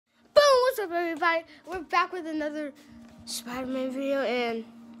up, everybody? We're back with another Spider-Man video, and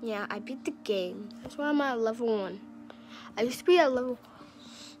yeah, I beat the game. That's why I'm at level 1. I used to be at level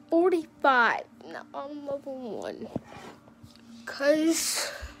 45. Now I'm level 1.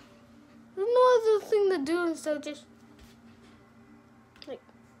 Because there's no other thing to do instead of just, like,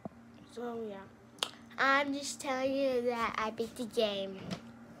 so yeah. I'm just telling you that I beat the game.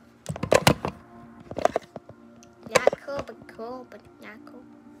 Not cool, but cool, but not cool.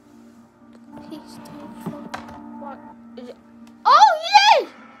 Please don't. What is it? Oh, yay!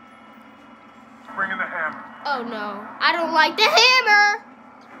 Bring in the hammer. Oh, no. I don't like the hammer.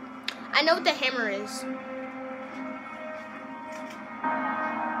 I know what the hammer is.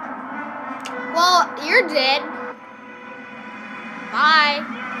 Well, you're dead. Bye.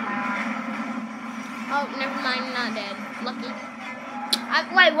 Oh, never mind. You're not dead. Lucky.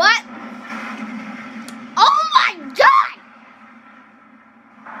 Wait, what? Oh, my God!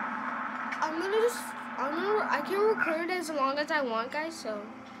 I can record as long as I want, guys, so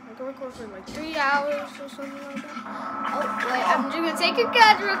I can record for like 3 hours or something like that. Oh, wait, I'm just gonna take a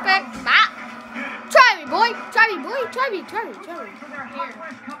cut real quick. Ah! Try me, boy! Try me, boy! Try me! Here.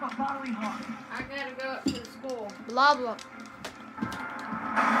 I gotta go to school. Blah, blah.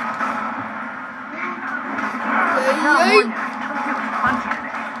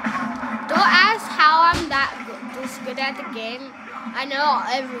 Don't ask how I'm this good at the game. I know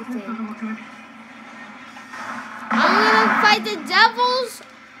everything. I'm gonna fight the devils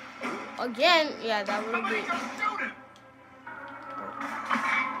again. Yeah, that would be. This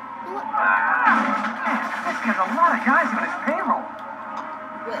guy's a lot of guys on his payroll.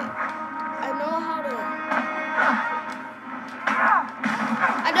 Wait, I know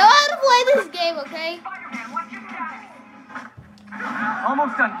how to play this game, okay?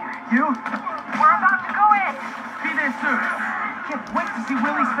 Almost done here. You? We're about to go in. Be there soon. Can't wait to see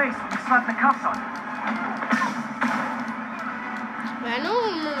Willie's face when you slap the cuffs on him. I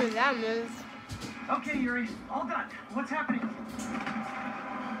don't remember that move. Okay, Yuri, all done. What's happening?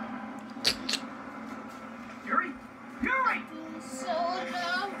 Yuri? Yuri! So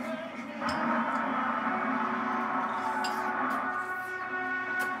dumb.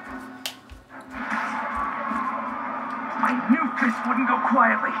 I knew Chris wouldn't go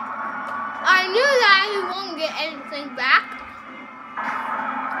quietly. I knew that he won't get anything back.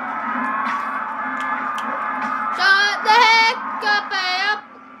 Shut the heck up, up.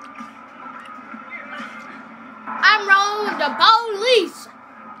 I'm rolling with the police.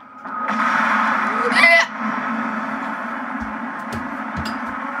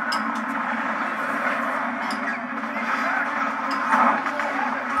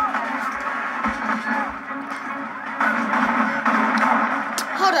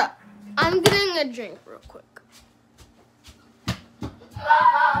 Hold up. I'm getting a drink real quick.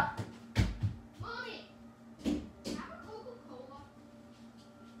 Mommy, have a Coca-Cola.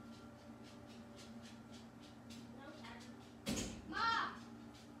 Mom!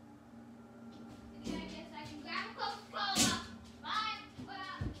 Okay, I guess I can grab a Coca-Cola. Bye.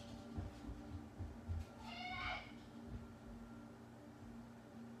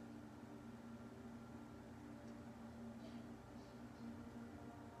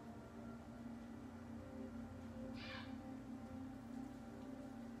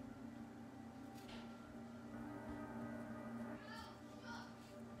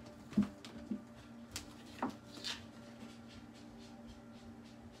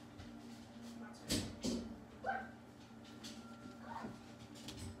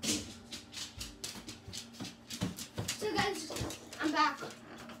 So guys, I'm back.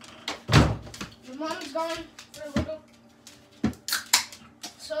 My mom's gone for a little.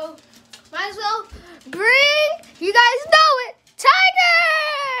 So, might as well bring, you guys know it,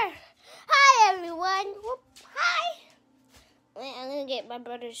 Tiger! Hi everyone. Whoop, hi. Wait, I'm gonna get my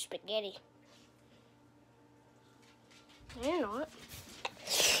brother's spaghetti. You're not.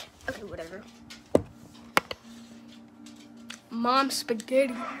 Okay, whatever. Mom's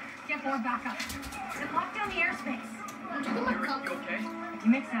spaghetti. Get more backup. Lock down the airspace. I'm taking my cup. Okay. If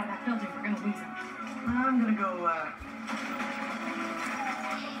you mix out that filter, we're gonna lose him. I'm gonna go,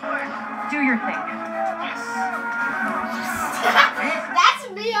 Do your thing. That's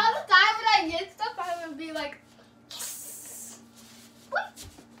me all the time when I get stuff. I would be like, yes. What?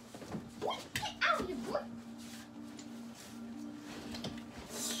 Get out of here, boy.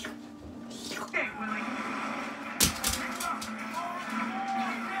 okay, Willie.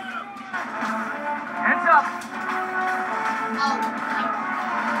 Hands up. Oh.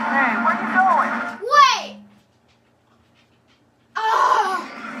 Hey, where you going? Wait. Oh.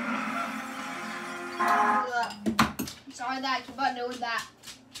 Sorry that I keep on doing that.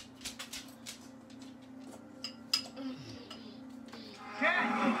 Cat!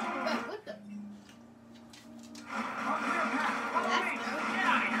 Wait, what the? That's new. Get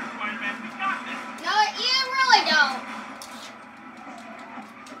out of here, Spider-Man. We got this. No, you really don't.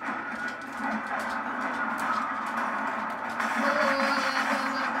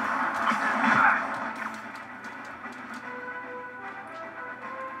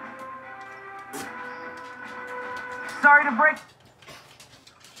 Sorry to break.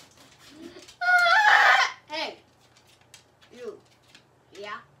 Hey, you.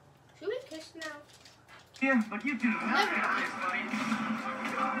 Yeah. Should we kiss now? Yeah, but you do nothing Never with mind. this, buddy.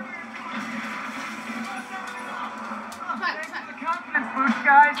 Try, Thanks try. for the confidence boost,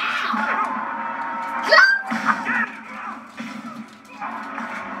 guys.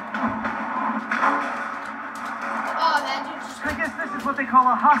 Oh, that dude just. I guess this is what they call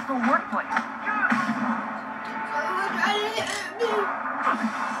a hostile workplace.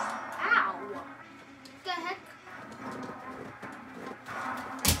 Ow. What the heck?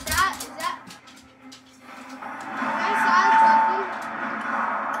 Is that?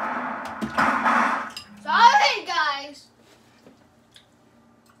 Sorry, guys.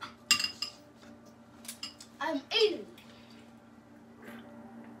 I'm eating.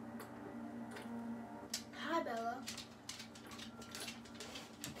 Hi, Bella.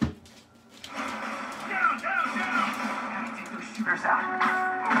 Down! Gotta take those shooters out.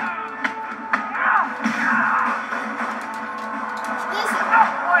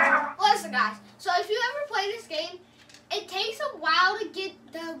 Listen, guys. So if you ever play this game, it takes a while to get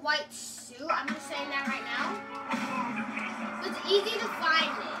the white suit. I'm just saying that right now. But it's easy to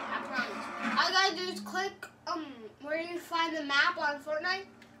find it. I promise. All you gotta do is click where you find the map on Fortnite,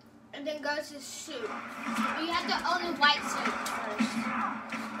 and then go to suit. But you have to own the white suit first.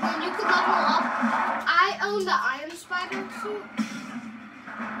 Then you can level up. I own the Iron Spider suit.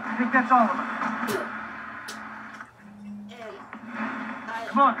 I think that's all of them.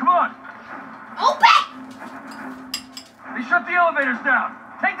 And Come on! open! They shut the elevators down.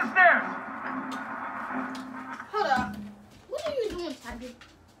 Take the stairs. Hold up. What are you doing, Tabby?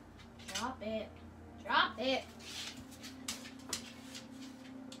 Drop it. Drop it.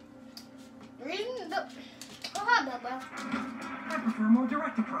 Reading the... Oh, hi, Bubba. I prefer a more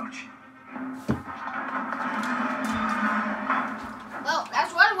direct approach. Well,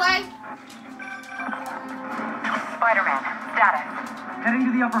 that's right away. Spider-Man, status. Heading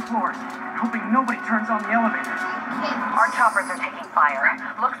to the upper floors, hoping nobody turns on the elevators. Our choppers are taking fire.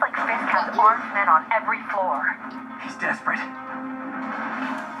 Looks like Fisk has armed men on every floor. He's desperate. I'm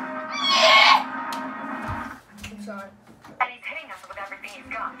sorry. And he's hitting us with everything he's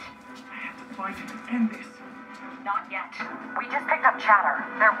got. I have to find him and end this. Not yet. We just picked up chatter.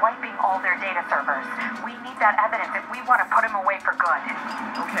 They're wiping all their data servers. We need that evidence if we want to put him away for good.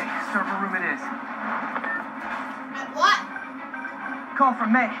 Okay, server room it is. And what? Call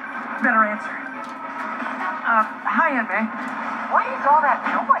from May. Better answer. Hi, Aunt May. What is all that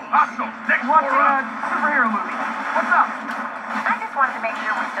noise? Watching a superhero movie. What's up? I just wanted to make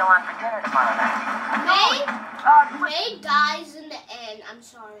sure we're still on for dinner tomorrow night. May dies in the end. I'm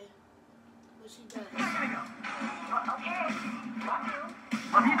sorry. But she does. Okay. Love you.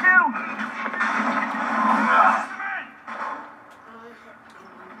 Love you too.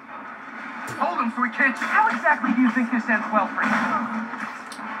 Hold him so we can't. How exactly do you think this ends well for you?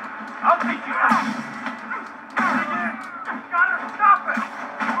 I'll take you out. Gotta stop it.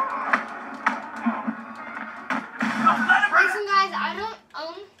 Don't let him. Listen, guys, I don't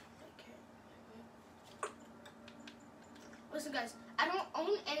own... Listen, guys, I don't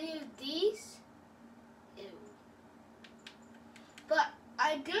own any of these. Ew. But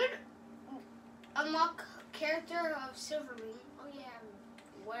I did unlock character of Silverman. Oh, yeah.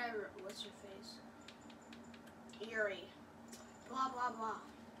 Whatever. What's your face? Yuri. Blah, blah, blah.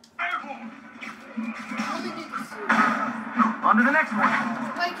 Let me do the suit. On to the next one.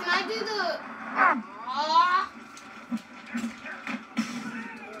 Wait, can I do the...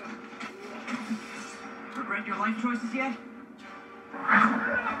 Regret your life choices yet?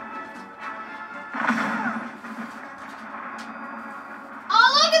 Oh,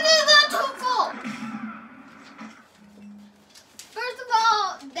 look at this little tootful! First of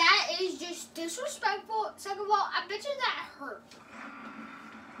all, that is just disrespectful. Second of all, I bet you that hurt.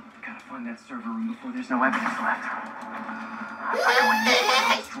 Gotta find that server room before there's no evidence left.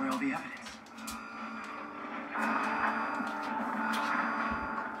 Destroy all the evidence.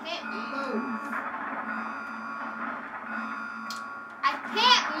 Can't move. I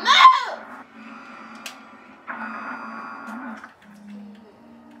can't move!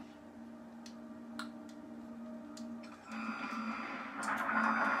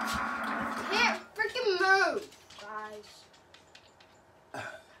 Can't freaking move, guys.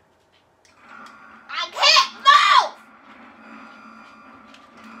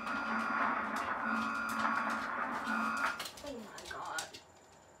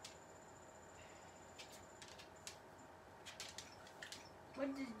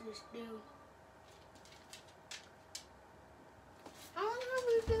 What did this do? How long have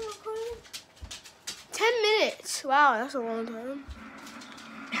we been recording? 10 minutes. Wow, that's a long time.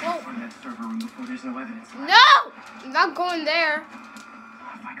 Well, in that server room before there's no evidence. No! I'm not going there.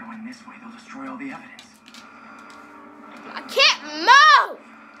 If I go in this way, they'll destroy all the evidence. I can't move!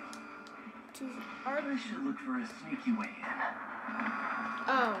 I should look for a sneaky way in.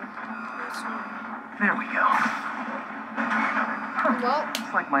 Oh. That's right. There we go. Well,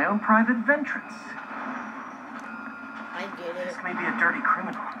 It's like my own private ventrance. I get it. This may be a dirty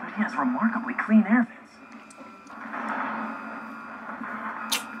criminal, but he has remarkably clean air vents.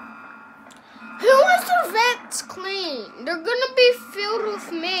 Who wants their vents clean? They're gonna be filled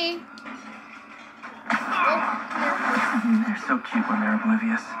with me. They're so cute when they're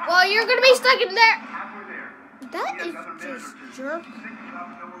oblivious. Well, you're gonna be stuck in there. That is just jerk.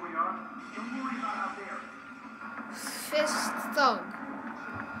 Fist thug.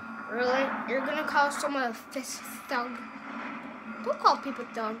 Really? You're gonna call someone a fist thug? Don't call people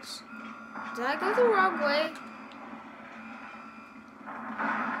thugs. Did I go the wrong way?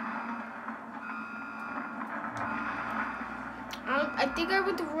 I think I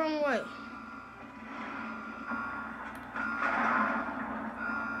went the wrong way.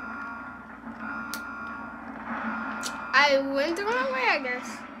 I went the wrong way, I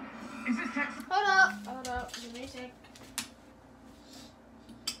guess. Is this text? Hold up. Give me a sec.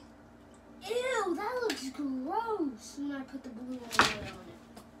 Ew, that looks gross when I put the blue one on it.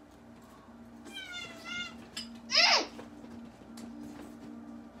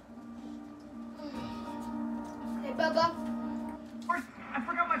 Hey, Bubba. I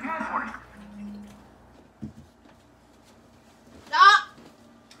forgot my password. Stop.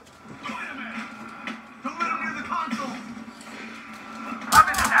 Don't let him near the console. I'm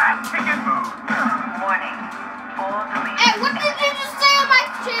in an ass-kicking mood. Warning. Full delete. Hey, what did you just say on my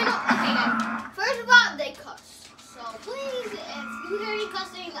channel? Okay, guys. First of all, they cuss. So please, if you hear any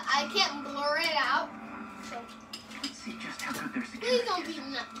cussing, I can't blur it out. So Let's see just how good their security please don't be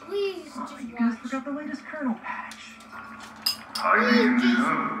nuts. Please Oh, just you guys watch. forgot the latest kernel patch.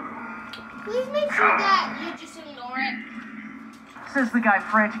 Please make sure that you just ignore it. Says the guy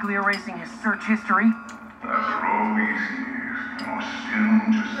frantically erasing his search history. After all these years, you're still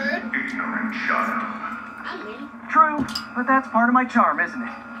just an ignorant child. I mean, True, but that's part of my charm, isn't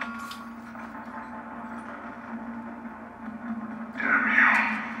it? Damn you.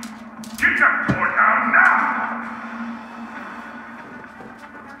 Get that boy down now!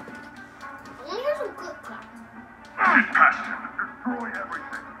 I want to hear some clip clap. Get past him and destroy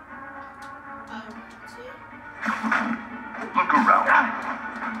everything. See? Look around.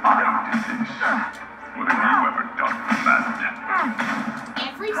 I did this. What have you ever done for that?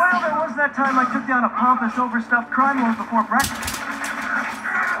 Every Well, there was that time I took down a pompous, overstuffed crime lord before breakfast.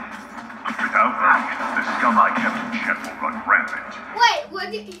 Without that, the scum I kept in check will run rampant. Wait,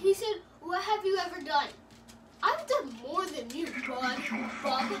 what did he said? What have you ever done? I've done more than you, bud.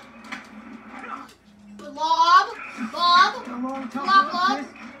 Bob. Blob. Bob. A long time Blob, to blob. look,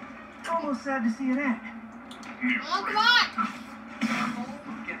 It's almost sad to see it end. Oh, come on.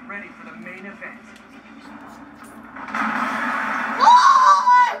 Get ready for the main event.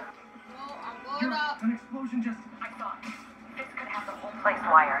 Oh! Well, I'm going up. An explosion just... I thought this could have the whole place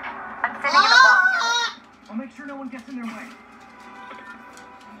wired. I'm sending in a bomb. Ah! I'll make sure no one gets in their way.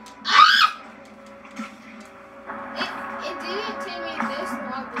 Ah! It didn't take me this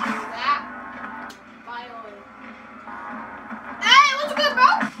long to do that. Finally. Hey, what's good,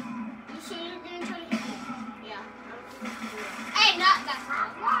 bro? You sure you're gonna try to hit me? Yeah. Hey, that's not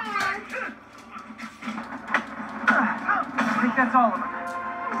wired. I think that's all of them.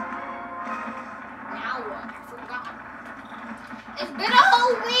 Now what? I forgot. It's been a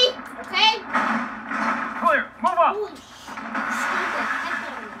whole week, okay? Clear, move up. Holy stupid heck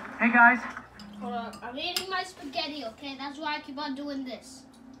out of me. Hey guys, Hold up. I'm eating my spaghetti, okay? That's why I keep on doing this.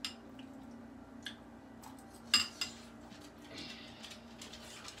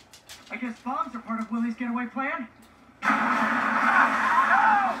 I guess bombs are part of Willie's getaway plan. Sounds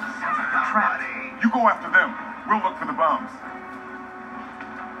like a trap. You go after them. We'll look for the bombs.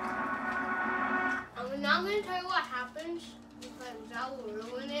 I'm not gonna tell you what happens because that will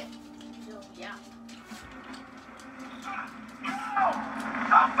ruin it. So yeah.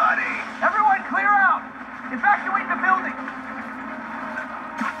 Somebody! Everyone clear out! Evacuate the building!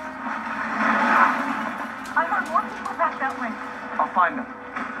 I heard more people back that way. I'll find them.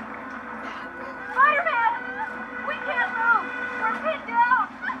 Spider-Man! We can't move! We're pinned down!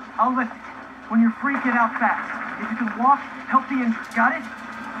 I'll lift it. When you're free, get out fast. If you can walk, help the injured. Got it?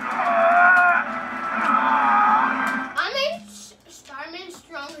 I made Spiderman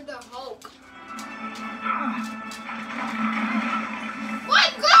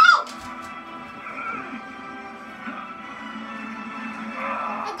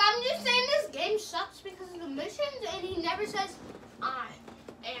sucks because of the missions, and he never says, I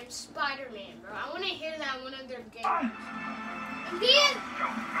am Spider-Man, bro. I want to hear that in one of their games. In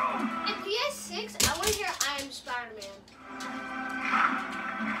PS6, I want to hear I am Spider-Man.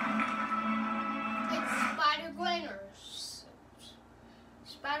 It's Spider-Gwen or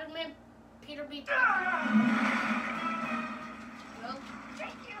Spider-Man Peter B. Well,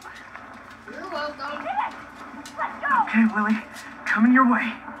 thank you. You're welcome. Let's go. Okay, Willie. Coming your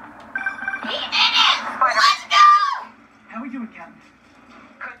way. Let's go! How we doing, Captain?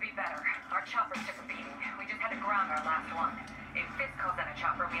 Could be better. Our chopper took a beating. We just had to ground our last one. If Fisk calls in a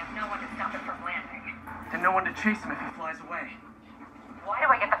chopper, we have no one to stop it from landing. And no one to chase him if he flies away. Why do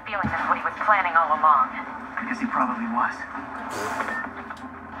I get the feeling that's what he was planning all along? Because he probably was.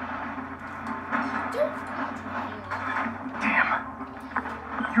 Damn.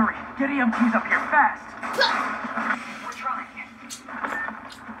 Yuri, get EMTs up here fast. We're trying.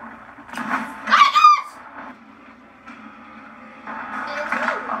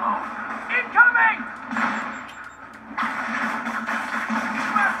 Uh-oh. Incoming!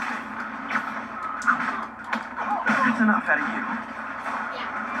 That's enough out of you.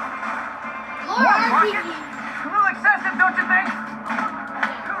 More RPG. A little excessive, don't you think?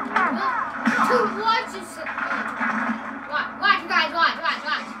 Watch this. Watch, guys, watch.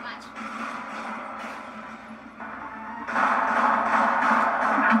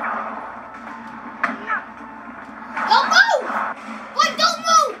 Don't move! What? Don't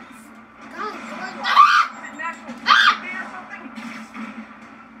move! God,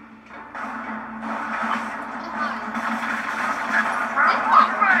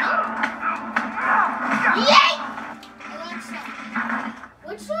 Yay! Alexa,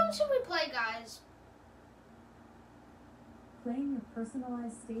 which song should we play, guys? Playing your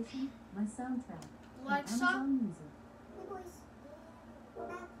personalized station, my soundtrack. from Alexa? Amazon Music. Hey boys, we're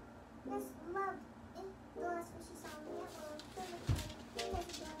back. Let's love it. The last fishy song we have on.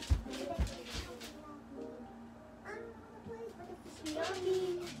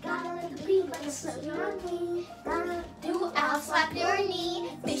 Gotta let the beat, but it's on me. Gotta do, I'll slap your knee.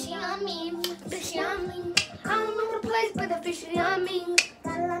 Fishy on me, fishy on me. I don't know the place, but the fishy on me.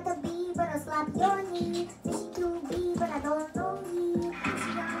 Gotta let the beat, but I'll slap your knee. Fishy to be, but I don't know you.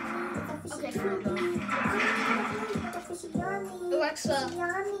 Fishy on me, it's a fishy to be. Alexa,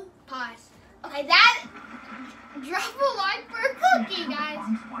 pause. Okay, that. Drop a like for a cookie, guys.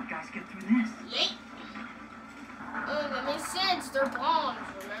 Why guys get through this? Yay. Oh, that makes sense. They're bombs,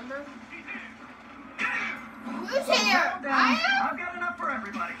 remember? Who's here? I am? I've got enough for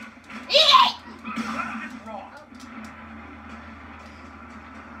everybody. Yay! That's wrong.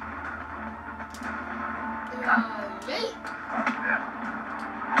 Yay.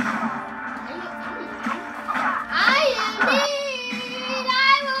 I am mean. I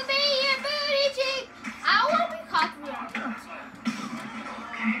will be your booty cheek. I won't be copyrighted.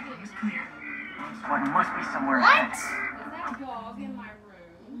 Okay, it's clear. One must be somewhere What? ahead. Is that dog in my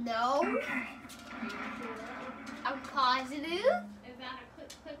room? No. Okay. I'm positive. Is that a click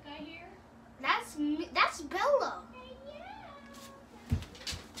click I hear? That's me. That's Bella. Hey, yeah.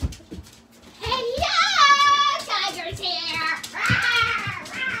 Hey, yeah! Tiger's here!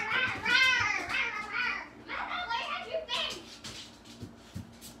 Mama, where have you been?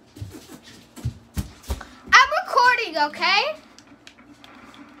 I'm recording, okay?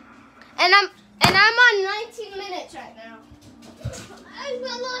 And I'm on 19 minutes right now. Hey,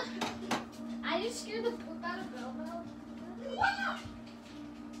 Bella! I just scared the poop out of Bella. Wow!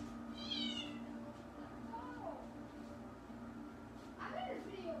 I made a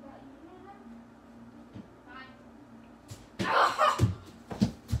video about you.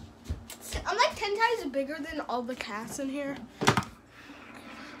 I'm like 10 times bigger than all the cats in here.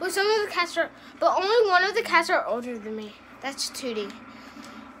 But some of the cats are, but only one of the cats are older than me. That's Tootie.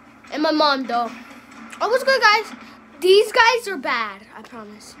 And my mom, though. Oh, what's good, guys? These guys are bad, I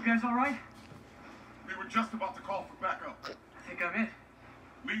promise. You guys all right? We were just about to call for backup. I think I'm it.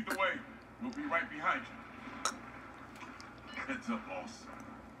 Lead the way. We'll be right behind you. Heads up, boss.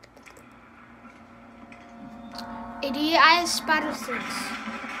 Idiot, I have spider sense.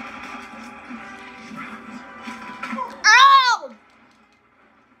 Ow!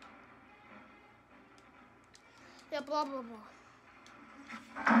 Yeah, blah, blah, blah.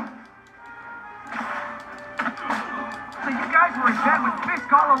 So you guys were in bed with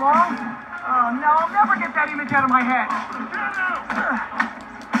Fisk all along? Oh, no, I'll never get that image out of my head.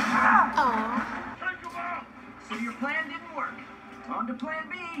 Aw. Take him out! So your plan didn't work. On to plan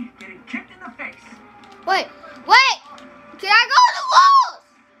B, getting kicked in the face. Wait! Can I go on the walls?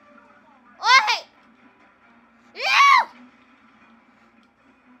 Wait! No!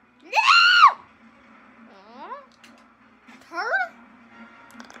 No!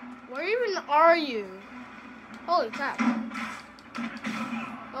 even are you? Holy crap.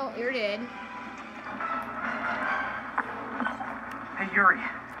 Oh, you're dead. Hey, Yuri.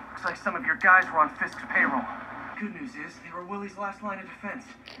 Looks like some of your guys were on Fisk's payroll. Good news is, they were Willie's last line of defense.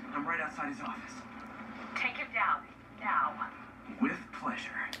 I'm right outside his office. Take him down, now. With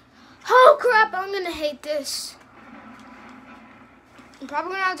pleasure. Oh crap, I'm gonna hate this. I'm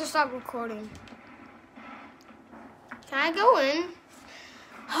probably gonna have to stop recording. Can I go in?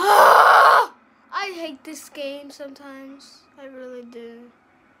 I hate this game sometimes. I really do.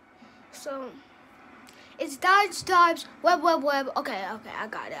 So, it's dodge, dodge, web, web, web. Okay, I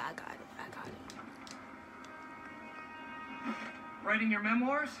got it. Writing your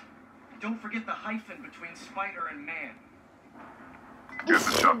memoirs? Don't forget the hyphen between spider and man. Get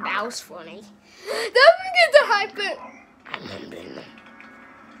the chopper. That was funny. Don't forget the hyphen.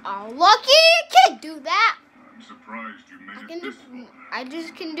 Oh, Lucky, can't do that. I'm surprised you made it this far. I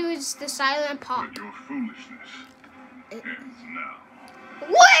just can do is the silent pop. But your foolishness ends now.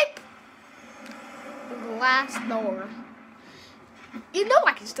 What? Glass door. You know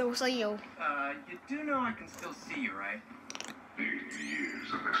I can still see you. You do know I can still see you, right? 8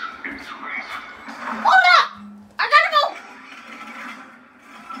 years of this insolence. Hold up! I gotta go!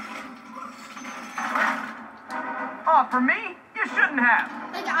 Oh, for me? You shouldn't have.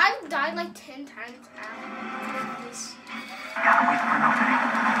 Like, I've died like 10 times after this. I gotta wait for an opening.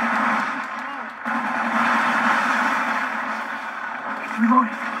 It's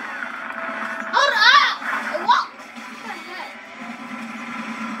reloading. Hold up! What? What the heck?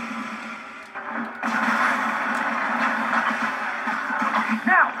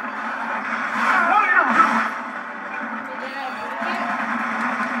 Now! What are you doing? Did I break it?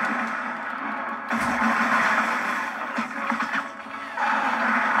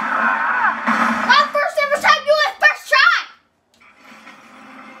 My first ever time doing it, first try!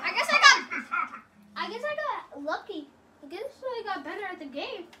 I guess I got lucky. I guess I got better at the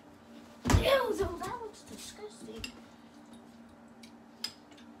game. Ew, though, that looks disgusting.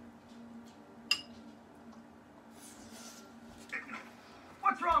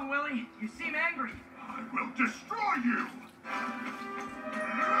 What's wrong, Willie? You seem angry. I will destroy you!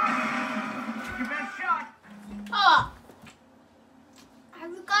 Your best shot. Oh!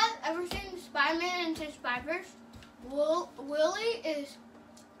 Have you guys ever seen Spiderman into Spiders? Willie is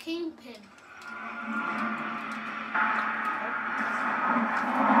Kingpin.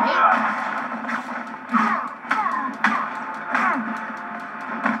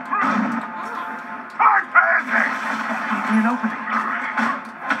 Time bandits! Give me an opening.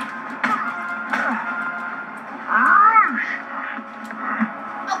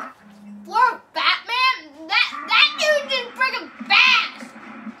 For Batman, that dude just freaking fast.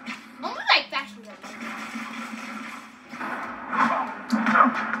 Almost like faster than me.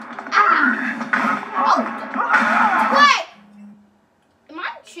 Oh, wait. Am I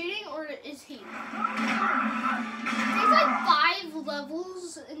cheating or is he? It takes like 5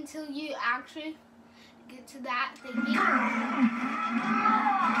 levels until you actually get to that thingy.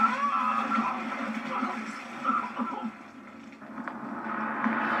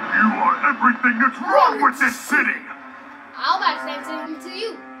 You are everything that's wrong with this city! I'll about to say something to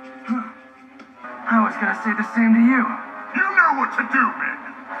you. I was gonna say the same to you. You know what to do, men!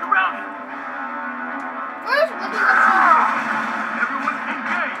 Surround him. First, look at the Everyone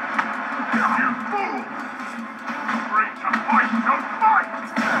engage. You fools! Afraid to fight, don't fight!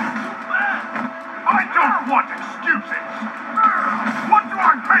 I don't want excuses! What do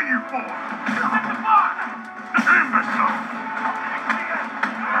I pay you for? At the bar. Imbecile!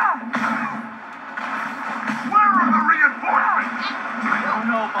 Where are the reinforcements? Oh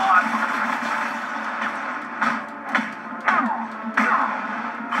no, boss.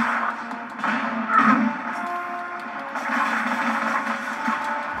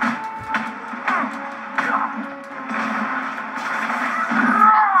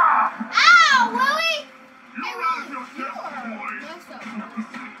 Ow, Willie! You're out of your depth, boys! Messed up.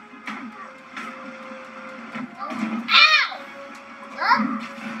 Ow! Yerp.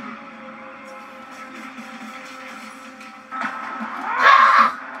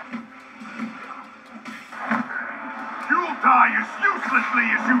 You'll die as uselessly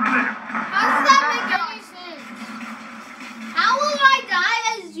as you live! How does that make any sense? How will I die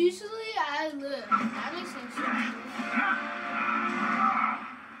as usually as I live? That makes no sense.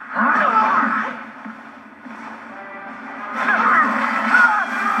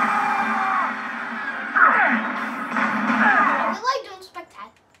 I feel like doing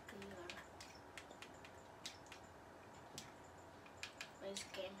spectacular. This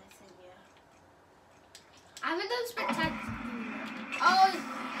game, I think, yeah. I haven't done spectacular. Oh,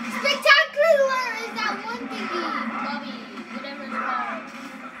 spectacular is that one thingy, Bobby, whatever it's called.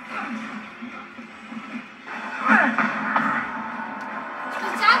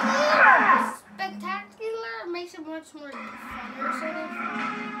 Spectacular makes it much more funner, sort of.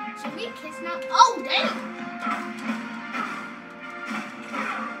 Should we kiss now? Oh, dang!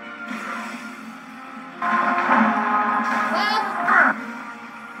 Well.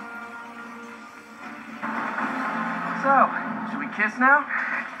 So, should we kiss now?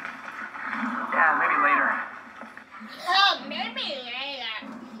 Yeah, maybe later. Oh, maybe later.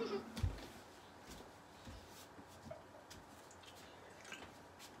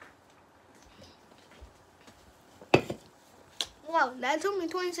 Wow, that took me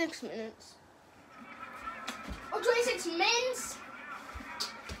 26 minutes. Oh, 26 mins?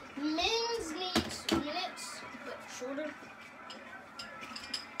 Mins needs minutes, but shorter.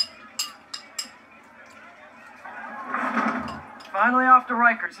 Finally off to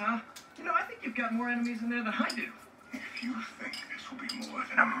Rikers, huh? You know, I think you've got more enemies in there than I do. If you think this will be more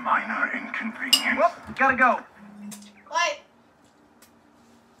than a minor inconvenience... Well, gotta go. Wait.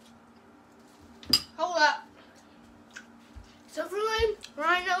 Hold up. Silverline,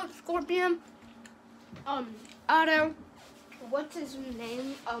 Rhino, Scorpion, Otto, what's his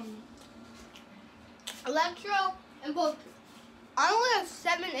name? Electro, and Vulcan. I only have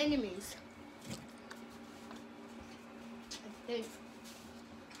 7 enemies. I think.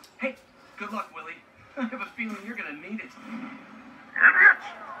 Hey, good luck, Willie. I have a feeling you're gonna need it. Idiots!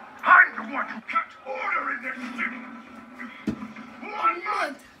 I'm the one who kept order in this city! 1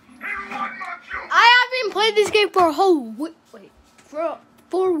 month! In 1 month you... I haven't played this game for a whole week. Wait, for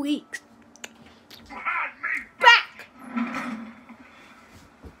 4 weeks. had me Back!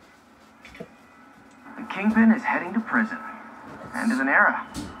 The Kingpin is heading to prison. End of an era.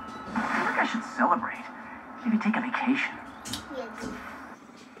 I think I should celebrate. Maybe take a vacation. Yeah, dude.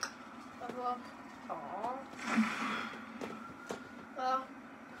 Well,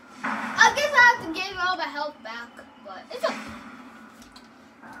 I guess I have to give all my health back, but it's okay.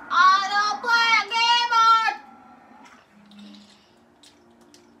 I don't play a game on.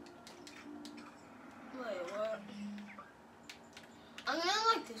 Wait, what? I'm gonna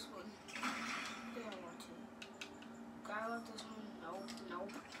like this one. I think I want to. I like this one.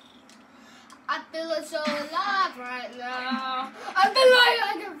 Nope. I feel so alive right now. I feel like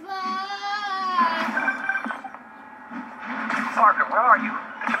I can fly. Parker, where are you?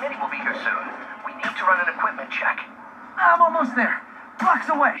 The committee will be here soon. We need to run an equipment check. I'm almost there. Blocks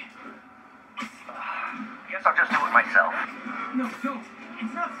away. Guess I'll just do it myself. No, don't.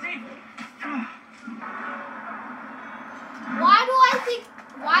 It's not safe.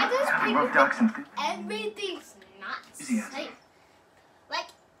 Why does people love ducks and think everything's not Easy answer. safe? Like,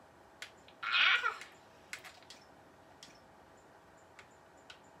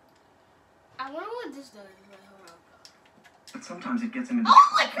 I wonder what this does. Wait, hold on. But sometimes it gets him in the...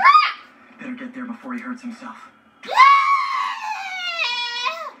 Oh my crap! Better get there before he hurts himself.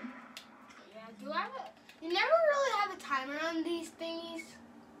 Yeah, do I have a... You never really have a timer on these thingies.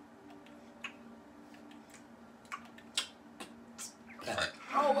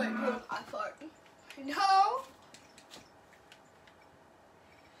 Oh wait, no, I fart. No.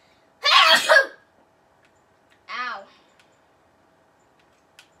 Ow.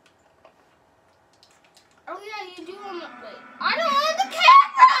 Oh yeah, you do on the... Wait, I don't have the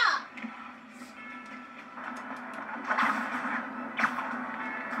camera!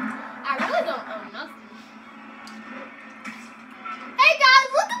 I really don't own nothing. Hey guys,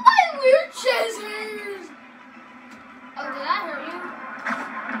 look at my weird scissors! Oh, did that hurt you?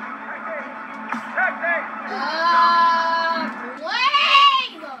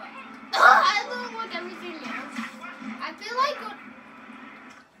 Wait! I don't want everything else. I feel like...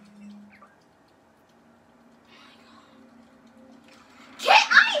 Can't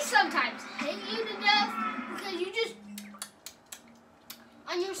I sometimes hit you to death because you just...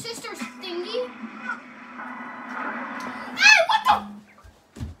 On your sister's thingy? Hey, what the...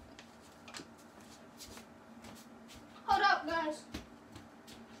 Hold up, guys.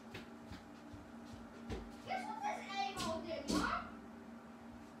 Guess what this animal did, Mom?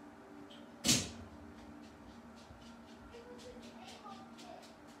 Guess what this animal did?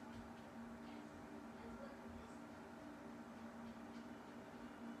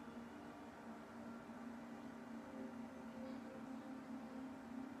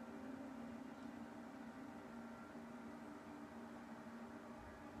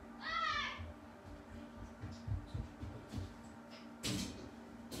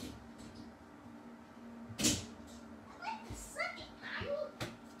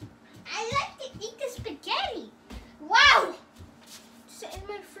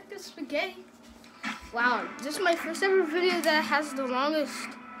 Okay. Wow, this is my first ever video that has the longest.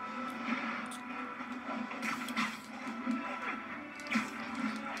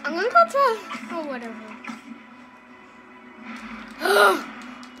 I'm gonna go try. Oh, whatever.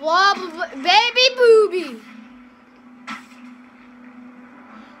 Blah, blah, blah, baby booby.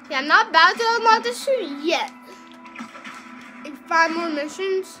 Yeah, I'm not about to unlock this suit yet. In 5 more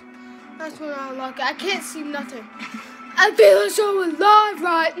missions, that's when I unlock it. I can't see nothing. I feel so alive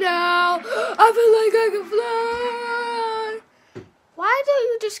right now. I feel like I can fly. Why don't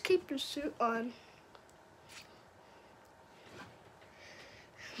you just keep your suit on?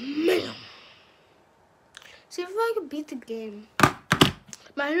 Man. See if I can beat the game.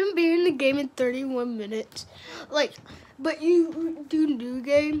 Imagine beating the game in 31 minutes. Like, but you do new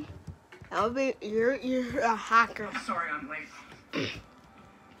game. That would be, you're a hacker. I'm sorry I'm late.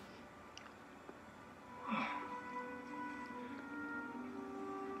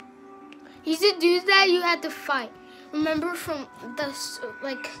 He's the dude that you had to fight. Remember from the,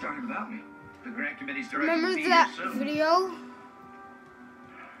 like, Started without me. The grant committee's director will remember be that here soon. video?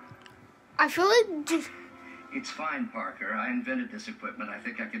 I feel like just, It's fine, Parker. I invented this equipment. I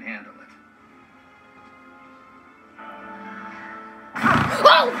think I can handle it.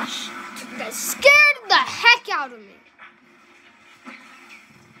 oh, that scared the heck out of me.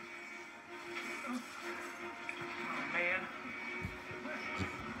 Oh, man.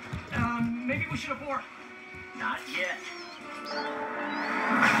 Maybe we should abort. Not yet.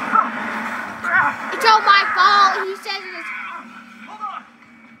 It's all my fault. He says it's. Hold on.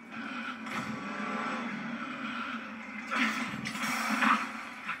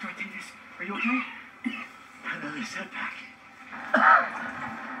 Dr. Martinez, are you okay? Another setback.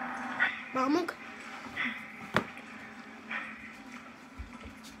 Mama.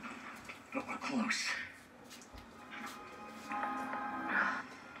 But we're close.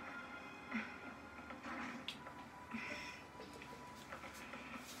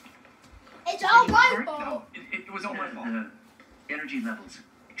 It's all my No, fault. it was all my fault. The energy levels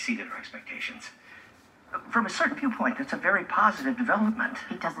exceeded our expectations. From a certain viewpoint, that's a very positive development.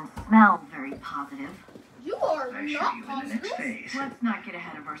 It doesn't smell very positive. You are I assure not you in the positive. next phase. Let's not get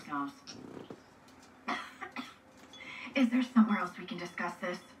ahead of ourselves. Is there somewhere else we can discuss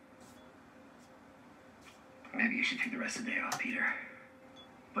this? Maybe you should take the rest of the day off, Peter.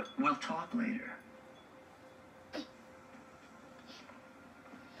 But we'll talk later.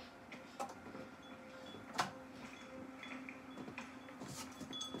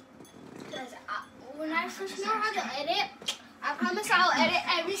 Because when I first know how to edit, I promise I'll edit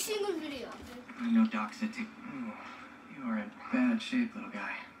every single video. I know Doc said to... Oh, you are in bad shape, little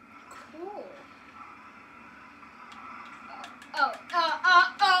guy. Cool.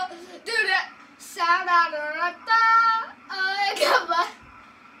 Do that. Sound out of come on.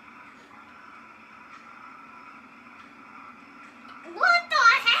 What the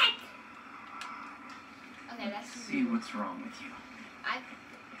heck? Okay, that's See what's wrong with you.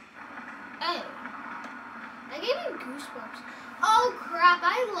 Hey, that gave me goosebumps. Oh crap!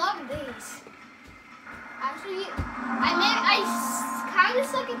 I love these. Actually, I kind of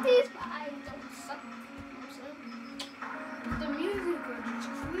suck at these, but I don't suck. The music is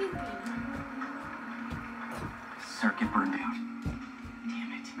creepy. Circuit burned out.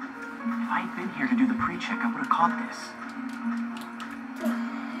 Damn it. If I'd been here to do the pre-check, I would have caught this.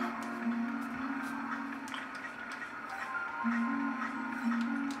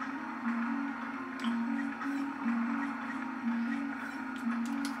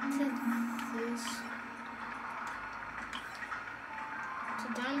 To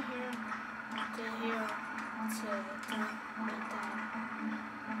down here, to here, to down, like that.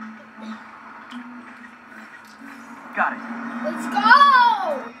 Got it. Let's go!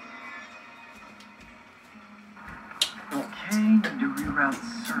 Okay, need to reroute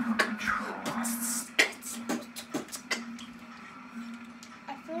servo control. I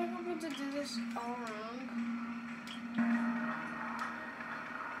feel like I'm going to do this all wrong.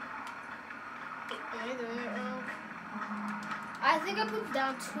 Am I doing it wrong? I think I put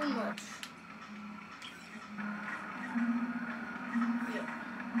down too much. Yeah.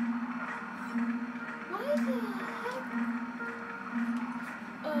 Why the heck?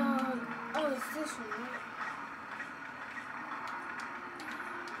 Oh, it's this one, right?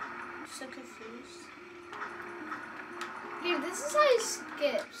 I'm so confused. Here, this is how you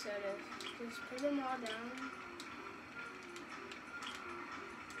skip, sort of. Just put them all down.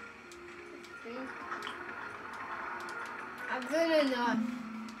 I've done enough.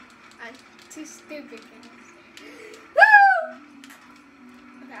 I'm too stupid, guys. Woo!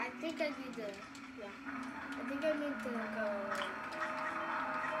 Okay, I think I need to, yeah. I think I need to go.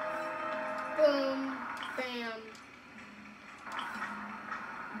 Boom, bam.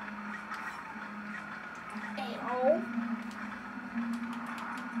 A-O.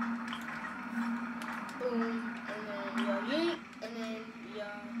 Boom, and then ya yeet, and then ya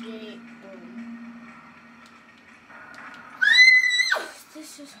yeet, boom.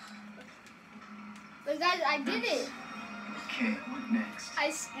 This is hard. But guys, I did it. Okay, what next? I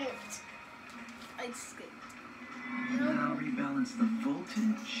skipped. Now rebalance the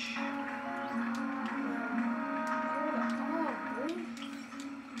voltage.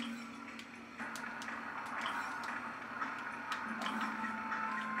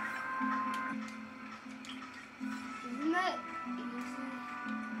 Isn't that easy?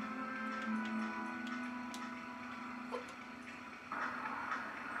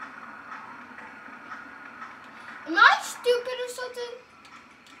 Am I stupid or something?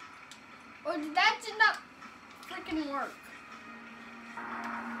 Or did that just not freaking work?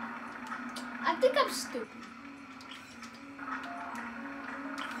 I think I'm stupid.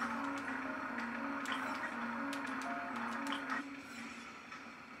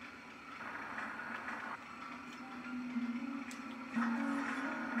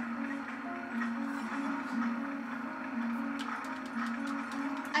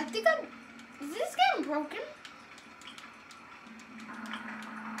 I think is this game broken?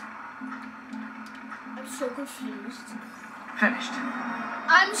 I'm so confused. Finished.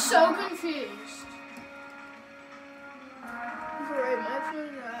 I'm so confused. Right, my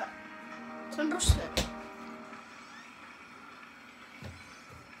phone's at 10%.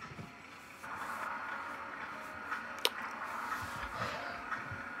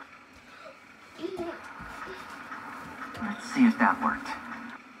 Let's see if that worked.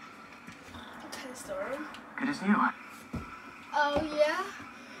 Okay, story. Good as new. Oh yeah.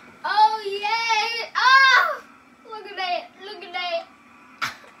 Oh yay! Oh! Look at that! Look at that!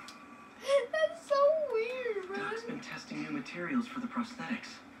 That's so weird, bro. Doc's been testing new materials for the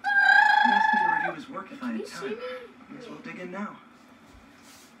prosthetics. He asked me to review his work if I Can had you see time. me? Guess we'll dig in now.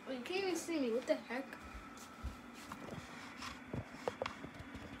 Well, you can't even see me. What the heck?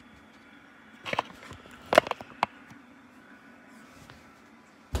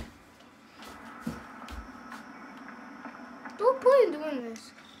 No point in doing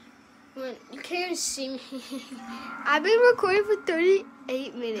this when you can't even see me. I've been recording for 38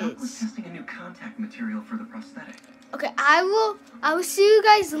 Doc was minutes. testing a new contact material for the prosthetic. Okay, I will see you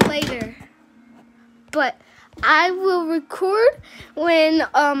guys later. But I will record when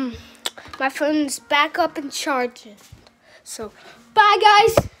my phone's back up and charging. So bye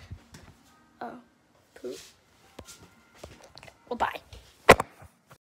guys. Oh, poop. Well, bye.